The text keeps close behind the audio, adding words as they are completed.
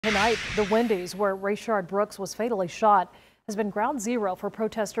Tonight, the Wendy's, where Rayshard Brooks was fatally shot, has been ground zero for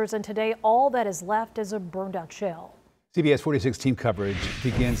protesters, and today all that is left is a burned-out shell. CBS 46 team coverage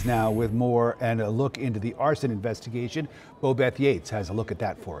begins now with more and a look into the arson investigation. Bobeth Yates has a look at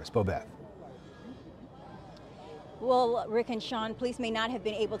that for us. Bobeth. Well, Rick and Sean, police may not have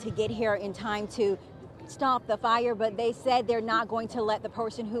been able to get here in time to stop the fire, but they said they're not going to let the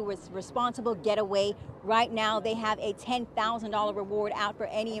person who was responsible get away. Right now, they have a $10,000 reward out for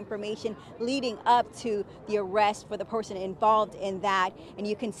any information leading up to the arrest for the person involved in that. And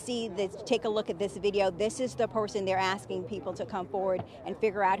you can see this, take a look at this video. This is the person they're asking people to come forward and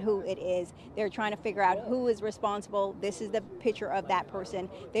figure out who it is. They're trying to figure out who is responsible. This is the picture of that person.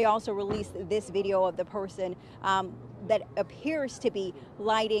 They also released this video of the person that appears to be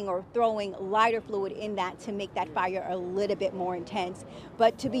lighting or throwing lighter fluid in that to make that fire a little bit more intense.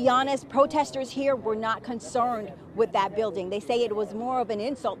 But to be honest, protesters here were not concerned with that building. They say it was more of an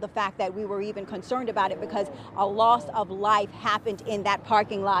insult, the fact that we were even concerned about it, because a loss of life happened in that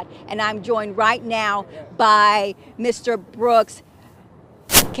parking lot. And I'm joined right now by Mr. Brooks.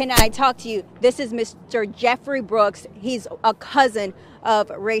 Can I talk to you? This is Mr. Jeffrey Brooks. He's a cousin of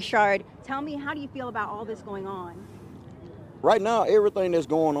Rayshard. Tell me, how do you feel about all this going on? Right now, everything that's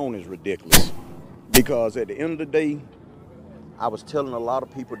going on is ridiculous, because at the end of the day, I was telling a lot of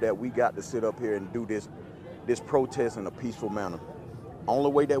people that we got to sit up here and do this protest in a peaceful manner.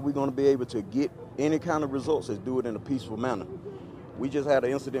 Only way that we're going to be able to get any kind of results is do it in a peaceful manner. We just had an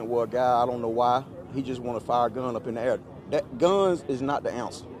incident where a guy, I don't know why, he just want to fire a gun up in the air. Guns is not the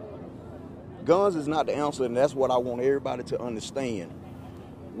answer. Guns is not the answer, and that's what I want everybody to understand.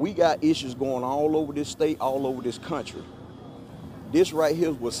 We got issues going all over this state, all over this country. This right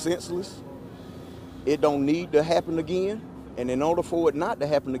here was senseless. It don't need to happen again. And in order for it not to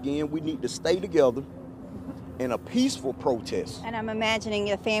happen again, we need to stay together in a peaceful protest. And I'm imagining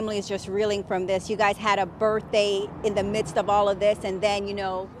your family is just reeling from this. You guys had a birthday in the midst of all of this, and then, you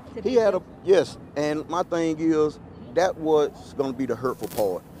know. Yes, and my thing is, that was gonna be the hurtful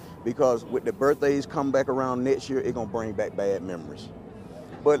part. Because with the birthdays come back around next year, it's gonna bring back bad memories.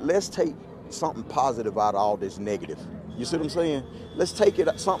 But let's take something positive out of all this negative. You see what I'm saying? Let's take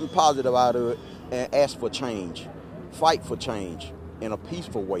something positive out of it and ask for change. Fight for change in a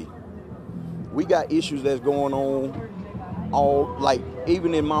peaceful way. We got issues that's going on, like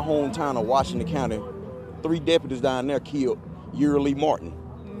even in my hometown of Washington County, 3 deputies down there killed Lee Martin.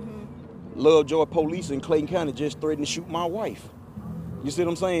 Lovejoy Police in Clayton County just threatened to shoot my wife. You see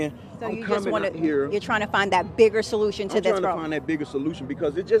what I'm saying? So you just want to, you're trying to find that bigger solution to this problem. I'm trying to find that bigger solution,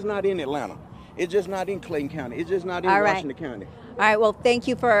 because it's just not in Atlanta. It's just not in Clayton County. It's just not in Washington County. All right. Well, thank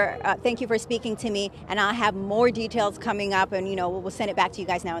you for speaking to me, and I'll have more details coming up, and we'll send it back to you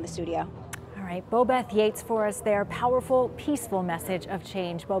guys now in the studio. All right, Bobeth Yates for us there. Powerful, peaceful message of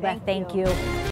change. Bobeth, thank you.